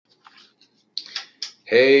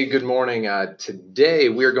Hey, good morning. Today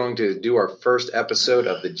we're going to do our first episode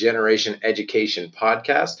of the Generation Education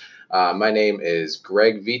podcast. My name is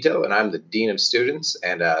Greg Vito, and I'm the Dean of Students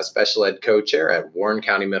and Special Ed Co-Chair at Warren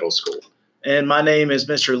County Middle School. And my name is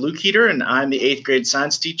Mr. Luke Heater, and I'm the 8th grade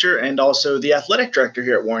science teacher and also the athletic director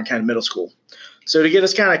here at Warren County Middle School. So to get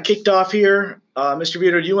us kind of kicked off here, Mr.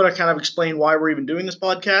 Vito, do you want to kind of explain why we're even doing this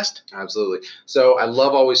podcast? Absolutely. So I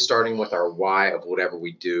love always starting with our why of whatever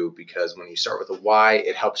we do, because when you start with a why,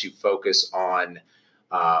 it helps you focus on,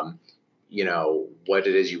 what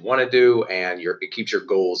it is you want to do, and it keeps your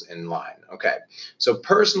goals in line. Okay. So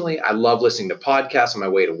personally, I love listening to podcasts on my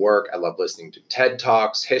way to work. I love listening to TED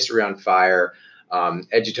Talks, History on Fire,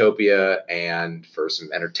 Edutopia, and for some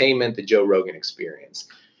entertainment, the Joe Rogan Experience.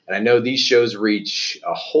 And I know these shows reach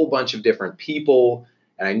a whole bunch of different people.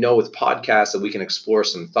 And I know with podcasts that we can explore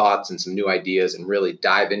some thoughts and some new ideas and really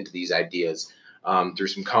dive into these ideas through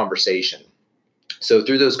some conversation. So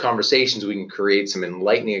through those conversations, we can create some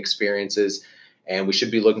enlightening experiences, and we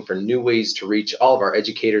should be looking for new ways to reach all of our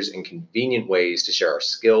educators in convenient ways to share our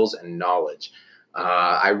skills and knowledge.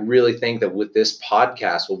 I really think that with this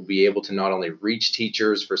podcast, we'll be able to not only reach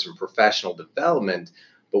teachers for some professional development,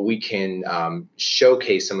 but we can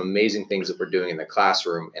showcase some amazing things that we're doing in the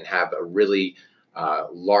classroom and have a really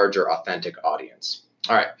larger, authentic audience.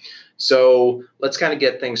 All right, so let's kind of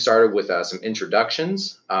get things started with some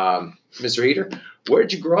introductions. Mr. Heater,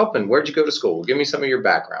 where'd you grow up and where'd you go to school? Give me some of your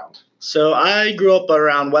background. So I grew up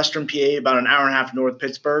around Western PA, about an hour and a half north of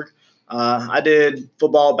Pittsburgh. I did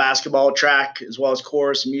football, basketball, track, as well as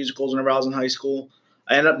chorus and musicals whenever I was in high school.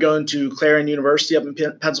 I ended up going to Clarion University up in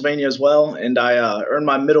Pennsylvania as well, and I earned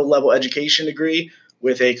my middle level education degree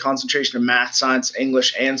with a concentration in math, science,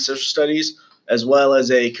 English, and social studies, as well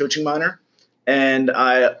as a coaching minor. And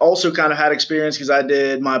I also kind of had experience because I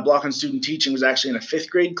did my block on student teaching was actually in a 5th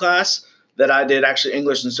grade class that I did actually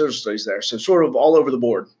English and social studies there. So sort of all over the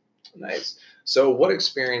board. Nice. So what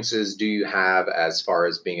experiences do you have as far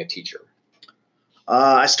as being a teacher?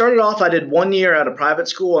 I started off, I did 1 year at a private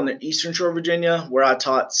school on the Eastern Shore of Virginia, where I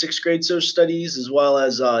taught 6th grade social studies as well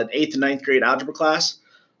as an 8th and 9th grade algebra class.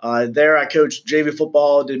 There I coached JV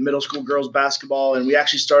football, did middle school girls basketball, and we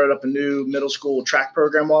actually started up a new middle school track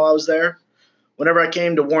program while I was there. Whenever I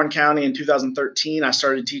came to Warren County in 2013, I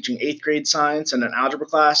started teaching 8th grade science and an algebra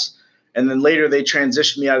class. And then later they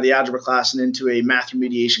transitioned me out of the algebra class and into a math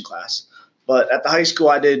remediation class. But at the high school,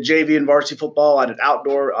 I did JV and varsity football. I did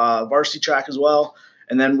outdoor varsity track as well.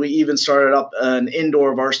 And then we even started up an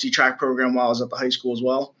indoor varsity track program while I was at the high school as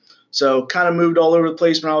well. So kind of moved all over the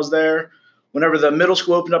place when I was there. Whenever the middle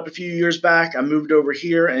school opened up a few years back, I moved over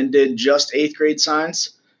here and did just 8th grade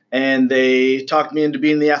science. And they talked me into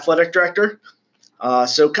being the athletic director.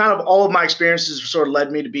 So kind of all of my experiences sort of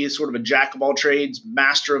led me to be sort of a jack of all trades,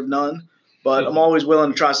 master of none. But I'm always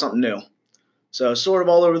willing to try something new. So sort of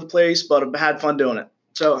all over the place, but I've had fun doing it.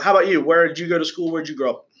 So how about you? Where did you go to school? Where did you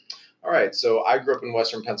grow up? All right, so I grew up in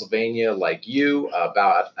Western Pennsylvania like you,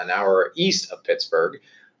 about an hour east of Pittsburgh.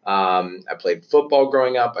 I played football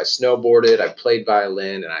growing up. I snowboarded. I played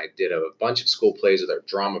violin, and I did a bunch of school plays with our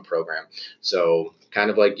drama program. So kind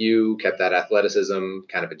of like you, kept that athleticism,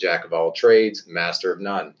 kind of a jack of all trades, master of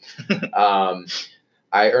none.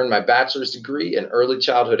 I earned my bachelor's degree in early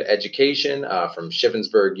childhood education from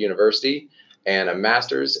Shippensburg University, and a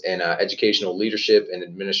master's in educational leadership and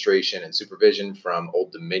administration and supervision from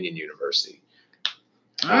Old Dominion University.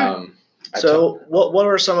 All right. What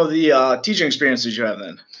are some of the teaching experiences you have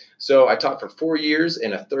then? So I taught for 4 years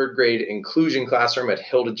in a 3rd grade inclusion classroom at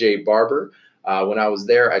Hilda J. Barber. When I was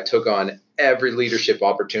there, I took on every leadership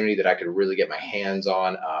opportunity that I could really get my hands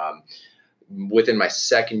on. Within my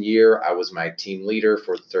 2nd year, I was my team leader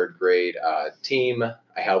for the 3rd grade team.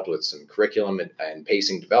 I helped with some curriculum and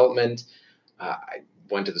pacing development. I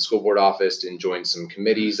went to the school board office and joined some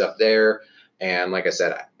committees up there. And like I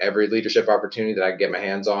said, every leadership opportunity that I could get my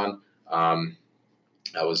hands on,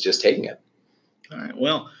 I was just taking it. All right.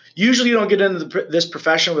 Well, usually you don't get into this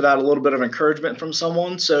profession without a little bit of encouragement from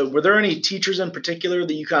someone. So were there any teachers in particular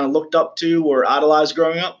that you kind of looked up to or idolized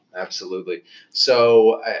growing up? Absolutely.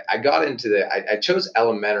 So I got into I chose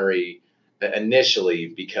elementary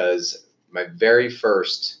initially because my very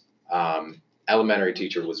first elementary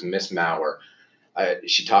teacher was Miss Maurer.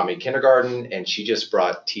 She taught me kindergarten, and she just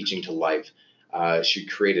brought teaching to life. She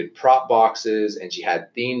created prop boxes, and she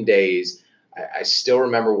had theme days. I still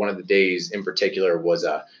remember one of the days in particular was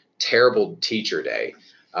a terrible teacher day.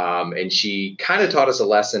 And she kind of taught us a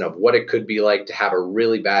lesson of what it could be like to have a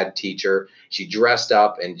really bad teacher. She dressed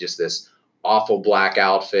up in just this awful black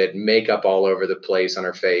outfit, makeup all over the place on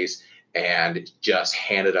her face, and just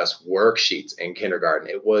handed us worksheets in kindergarten.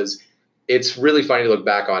 It was it's really funny to look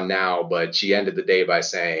back on now, but she ended the day by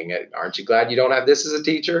saying, "Aren't you glad you don't have this as a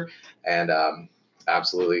teacher?" And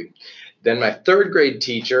absolutely. Then my third grade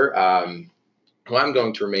teacher, who I'm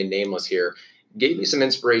going to remain nameless here, gave me some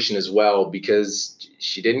inspiration as well because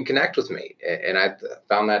she didn't connect with me. And I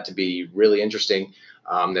found that to be really interesting,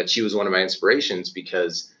 that she was one of my inspirations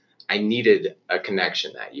because I needed a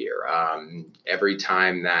connection that year. Every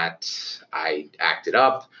time that I acted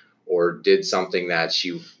up or did something that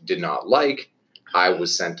she did not like, I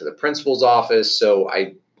was sent to the principal's office. So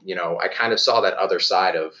I kind of saw that other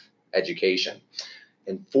side of education.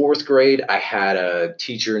 In fourth grade, I had a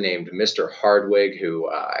teacher named Mr. Hardwig, who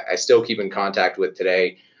I still keep in contact with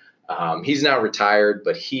today. He's now retired,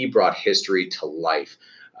 but he brought history to life.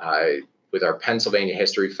 With our Pennsylvania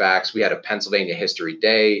history facts, we had a Pennsylvania history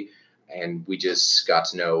day, and we just got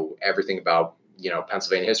to know everything about,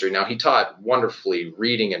 Pennsylvania history. Now, he taught wonderfully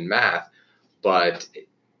reading and math, but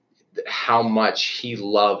how much he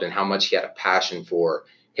loved and how much he had a passion for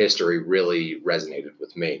history really resonated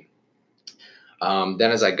with me. Then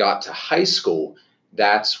as I got to high school,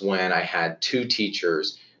 that's when I had two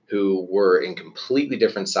teachers who were in completely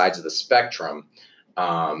different sides of the spectrum,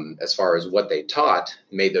 as far as what they taught,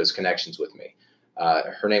 made those connections with me.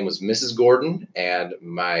 Her name was Mrs. Gordon, and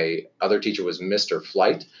my other teacher was Mr.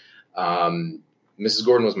 Flight. Mrs.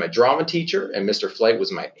 Gordon was my drama teacher, and Mr. Flight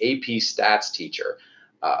was my AP stats teacher.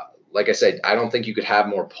 Like I said, I don't think you could have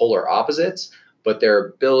more polar opposites, but their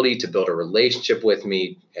ability to build a relationship with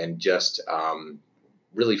me and just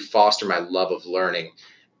really foster my love of learning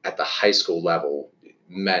at the high school level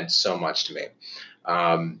meant so much to me.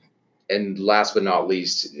 And last but not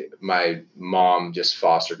least, my mom just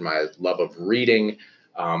fostered my love of reading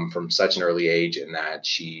from such an early age, in that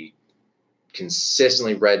she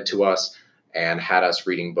consistently read to us and had us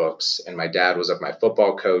reading books. And my dad was my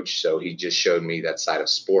football coach, so he just showed me that side of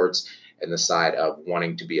sports and the side of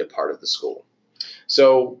wanting to be a part of the school.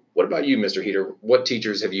 So what about you, Mr. Heater? What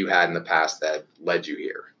teachers have you had in the past that led you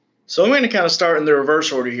here? So I'm going to kind of start in the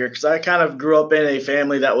reverse order here because I kind of grew up in a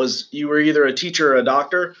family that you were either a teacher or a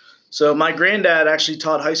doctor. So my granddad actually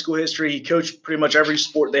taught high school history. He coached pretty much every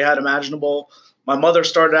sport they had imaginable. My mother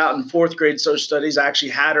started out in fourth grade social studies. I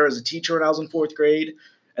actually had her as a teacher when I was in fourth grade.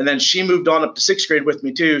 And then she moved on up to sixth grade with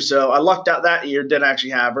me too. So I lucked out that year, didn't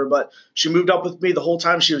actually have her, but she moved up with me the whole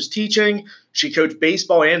time she was teaching. She coached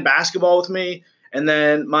baseball and basketball with me. And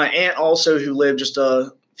then my aunt also, who lived just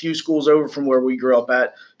a few schools over from where we grew up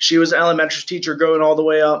at, she was an elementary teacher going all the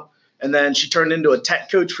way up. And then she turned into a tech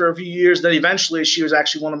coach for a few years. Then eventually she was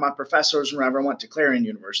actually one of my professors whenever I went to Clarion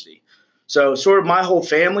University. So sort of my whole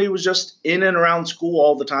family was just in and around school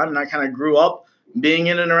all the time. And I kind of grew up being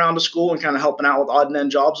in and around the school and kind of helping out with odd and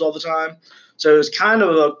end jobs all the time. So it was kind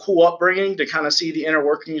of a cool upbringing to kind of see the inner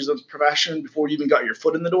workings of the profession before you even got your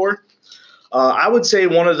foot in the door. I would say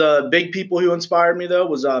one of the big people who inspired me, though,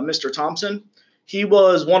 was Mr. Thompson. He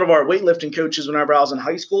was one of our weightlifting coaches whenever I was in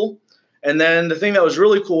high school. And then the thing that was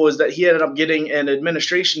really cool is that he ended up getting an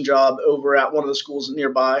administration job over at one of the schools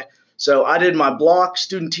nearby. So I did my block,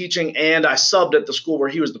 student teaching, and I subbed at the school where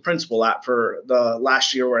he was the principal at for the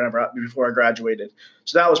last year before I graduated.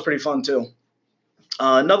 So that was pretty fun, too.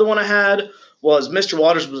 Another one I had was Mr.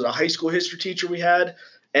 Waters was a high school history teacher we had.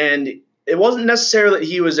 And it wasn't necessarily that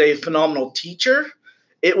he was a phenomenal teacher.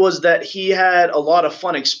 It was that he had a lot of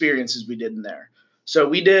fun experiences we did in there. So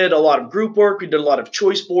we did a lot of group work. We did a lot of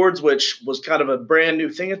choice boards, which was kind of a brand new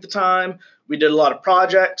thing at the time. We did a lot of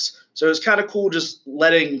projects. So it was kind of cool just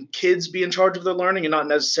letting kids be in charge of their learning and not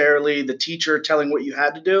necessarily the teacher telling what you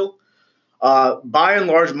had to do. By and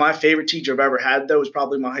large, my favorite teacher I've ever had, though, was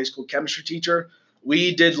probably my high school chemistry teacher.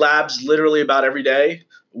 We did labs literally about every day.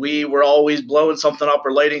 We were always blowing something up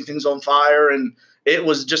or lighting things on fire, and it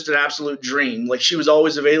was just an absolute dream. Like, she was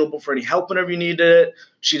always available for any help whenever you needed it.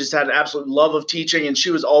 She just had an absolute love of teaching, and she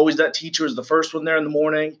was always that teacher, was the first one there in the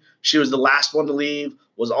morning. She was the last one to leave,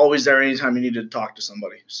 was always there anytime you needed to talk to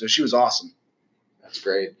somebody. So she was awesome. That's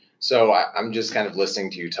great. So I'm just kind of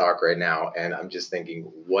listening to you talk right now, and I'm just thinking,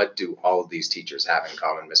 what do all of these teachers have in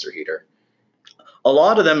common, Mr. Heater? A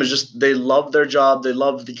lot of them is just they love their job, they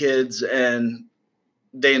love the kids, and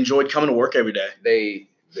they enjoyed coming to work every day. They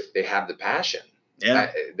have the passion.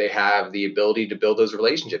 Yeah. They have the ability to build those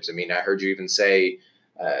relationships. I mean, I heard you even say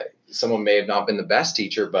someone may have not been the best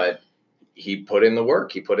teacher, but he put in the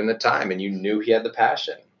work, he put in the time, and you knew he had the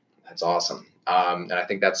passion. That's awesome. And I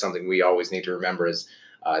think that's something we always need to remember as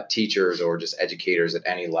teachers or just educators at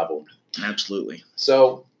any level. Absolutely.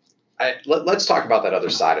 So let's talk about that other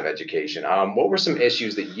side of education. What were some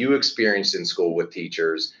issues that you experienced in school with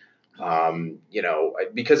teachers?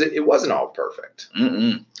 Because it wasn't all perfect.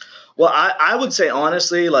 Well, I would say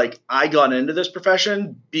honestly, like I got into this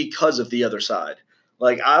profession because of the other side.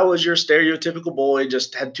 Like I was your stereotypical boy,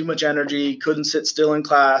 just had too much energy, couldn't sit still in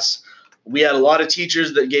class. We had a lot of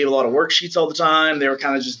teachers that gave a lot of worksheets all the time. They were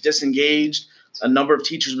kind of just disengaged. A number of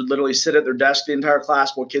teachers would literally sit at their desk the entire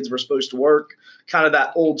class while kids were supposed to work. Kind of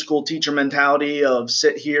that old school teacher mentality of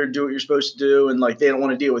sit here, do what you're supposed to do, and like they don't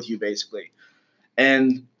want to deal with you basically.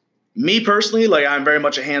 And me personally, like I'm very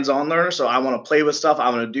much a hands-on learner, so I want to play with stuff. I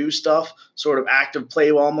want to do stuff, sort of active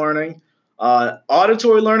play while I'm learning.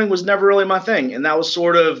 Auditory learning was never really my thing, and that was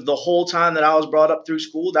sort of the whole time that I was brought up through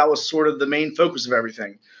school. That was sort of the main focus of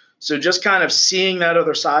everything. So just kind of seeing that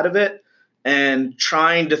other side of it and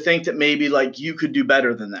trying to think that maybe like you could do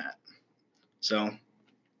better than that. So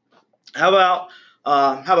how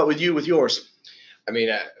about with you with yours? I mean,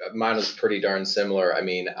 mine was pretty darn similar. I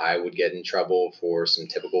mean, I would get in trouble for some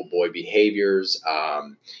typical boy behaviors. A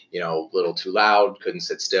little too loud, couldn't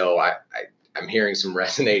sit still. I'm hearing some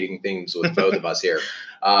resonating themes with both of us here.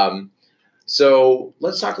 So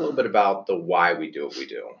let's talk a little bit about the why we do what we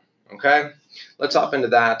do. Okay, let's hop into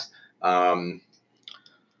that.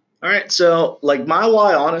 All right. So, like, my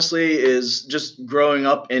why, honestly, is just growing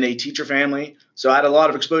up in a teacher family. So, I had a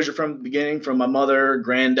lot of exposure from the beginning from my mother,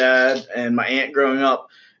 granddad, and my aunt growing up.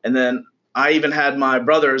 And then I even had my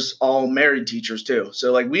brothers all married teachers, too.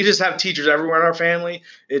 So, like, we just have teachers everywhere in our family.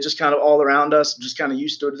 It's just kind of all around us, just kind of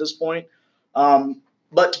used to it at this point.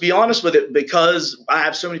 But to be honest with it, because I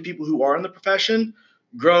have so many people who are in the profession,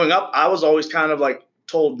 growing up, I was always kind of like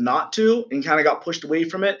told not to and kind of got pushed away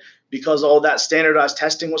from it because all that standardized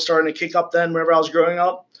testing was starting to kick up then whenever I was growing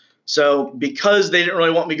up. So because they didn't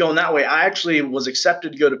really want me going that way, I actually was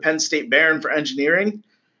accepted to go to Penn State Barron for engineering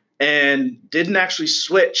and didn't actually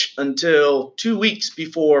switch until 2 weeks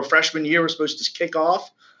before freshman year was supposed to kick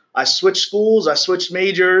off. I switched schools, I switched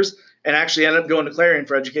majors, and actually ended up going to Clarion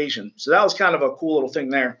for education. So that was kind of a cool little thing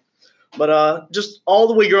there. But just all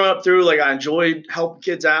the way growing up through, like I enjoyed helping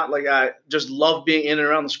kids out. Like I just loved being in and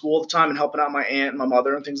around the school all the time and helping out my aunt and my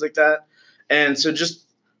mother and things like that. And so just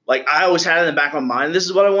like I always had in the back of my mind, this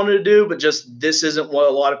is what I wanted to do, but just this isn't what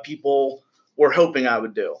a lot of people were hoping I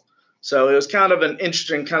would do. So it was kind of an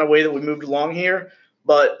interesting kind of way that we moved along here.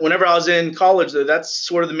 But whenever I was in college, though, that's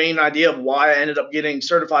sort of the main idea of why I ended up getting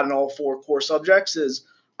certified in all 4 core subjects is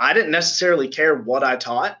I didn't necessarily care what I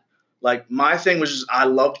taught. Like my thing was just I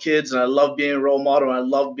loved kids and I loved being a role model and I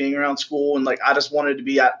loved being around school and like I just wanted to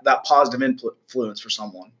be that positive influence for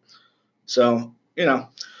someone. So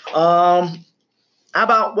how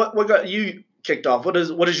about what got you kicked off? What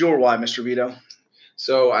is your why, Mr. Vito?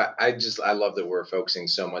 So I love that we're focusing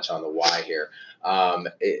so much on the why here.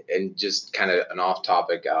 And just kind of an off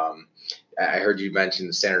topic. I heard you mention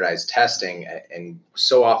the standardized testing, and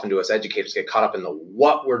so often do us educators get caught up in the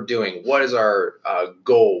what we're doing. What is our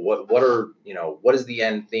goal? What is the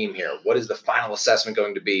end theme here? What is the final assessment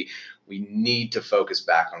going to be? We need to focus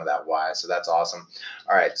back onto that why. So that's awesome.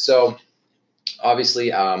 All right. So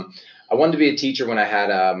obviously, I wanted to be a teacher when I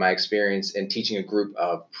had my experience in teaching a group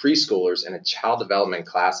of preschoolers in a child development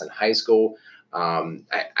class in high school.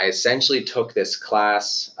 I essentially took this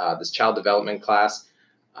class, this child development class.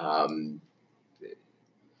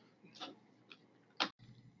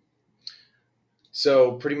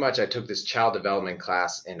 So pretty much I took this child development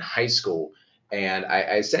class in high school and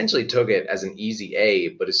I essentially took it as an easy A,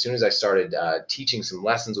 but as soon as I started teaching some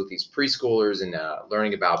lessons with these preschoolers and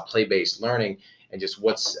learning about play-based learning and just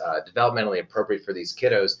what's developmentally appropriate for these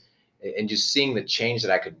kiddos and just seeing the change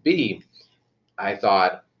that I could be, I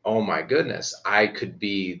thought, oh my goodness, I could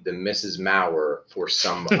be the Mrs. Maurer for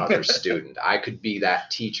some other student. I could be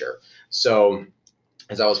that teacher. So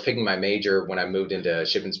as I was picking my major when I moved into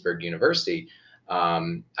Shippensburg University,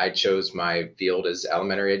 I chose my field as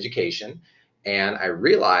elementary education. And I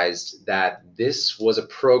realized that this was a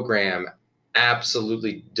program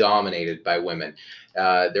absolutely dominated by women.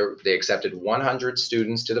 They accepted 100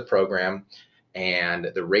 students to the program,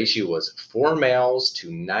 and the ratio was 4 males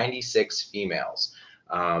to 96 females.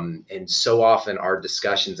 And so often our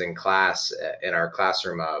discussions in class, in our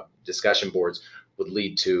classroom discussion boards, would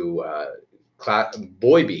lead to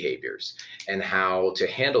boy behaviors and how to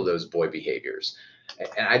handle those boy behaviors.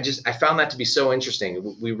 And I found that to be so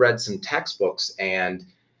interesting. We read some textbooks and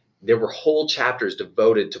there were whole chapters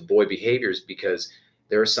devoted to boy behaviors because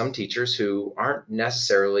there are some teachers who aren't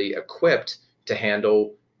necessarily equipped to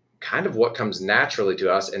handle kind of what comes naturally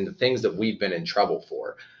to us and the things that we've been in trouble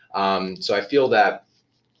for. So I feel that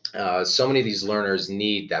so many of these learners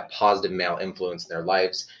need that positive male influence in their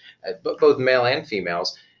lives, both male and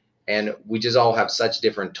females. And we just all have such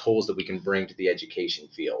different tools that we can bring to the education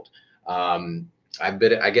field.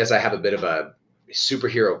 I guess I have a bit of a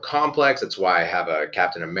superhero complex. That's why I have a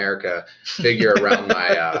Captain America figure around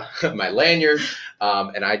my my lanyard.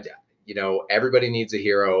 And everybody needs a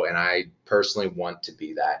hero, and I personally want to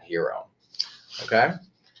be that hero. Okay.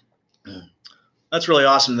 That's really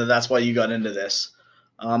awesome that's why you got into this.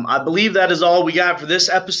 I believe that is all we got for this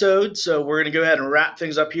episode. So we're going to go ahead and wrap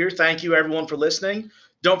things up here. Thank you, everyone, for listening.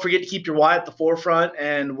 Don't forget to keep your why at the forefront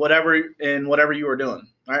and whatever you are doing.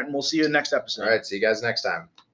 All right, and we'll see you in the next episode. All right, see you guys next time.